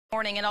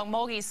Morning, an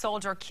Okmulgee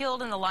soldier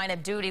killed in the line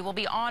of duty will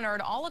be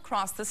honored all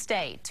across the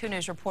state. 2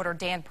 News reporter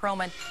Dan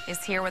Perlman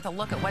is here with a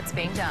look at what's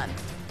being done.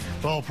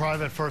 Well,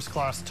 Private First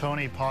Class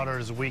Tony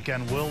Potter's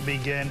weekend will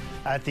begin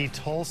at the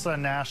Tulsa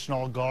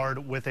National Guard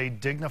with a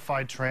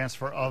dignified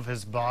transfer of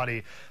his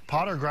body.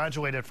 Potter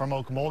graduated from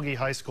Okmulgee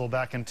High School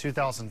back in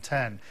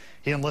 2010.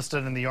 He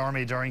enlisted in the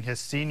Army during his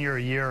senior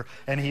year,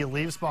 and he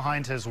leaves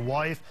behind his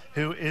wife,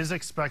 who is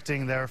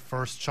expecting their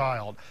first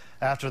child.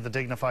 After the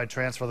dignified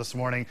transfer this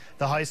morning,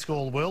 the high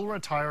school will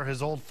retire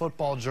his old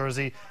football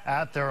jersey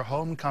at their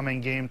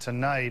homecoming game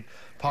tonight.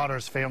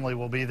 Potter's family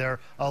will be there,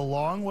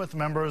 along with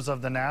members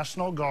of the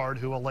National Guard,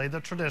 who will lay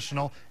the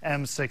traditional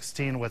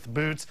M16 with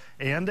boots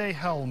and a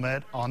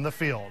helmet on the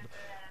field.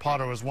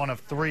 Potter was one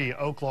of 3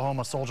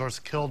 Oklahoma soldiers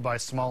killed by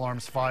small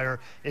arms fire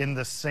in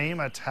the same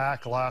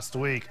attack last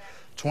week.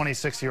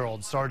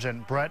 26-year-old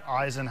Sergeant Brett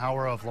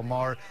Eisenhower of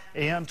Lamar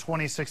and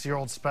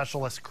 26-year-old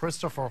Specialist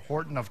Christopher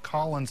Horton of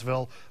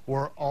Collinsville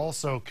were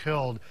also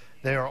killed.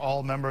 They are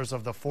all members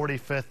of the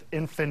 45th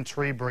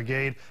Infantry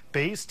Brigade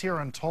based here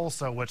in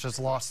Tulsa, which has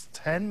lost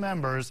 10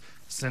 members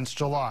since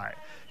July.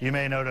 You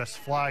may notice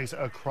flags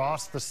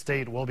across the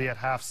state will be at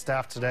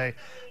half-staff today.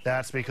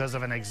 That's because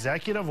of an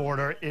executive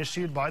order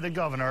issued by the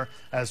governor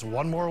as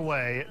one more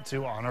way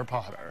to honor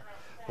Potter.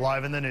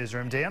 Live in the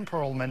newsroom, Dan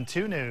Perlman,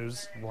 2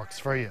 News, works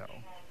for you.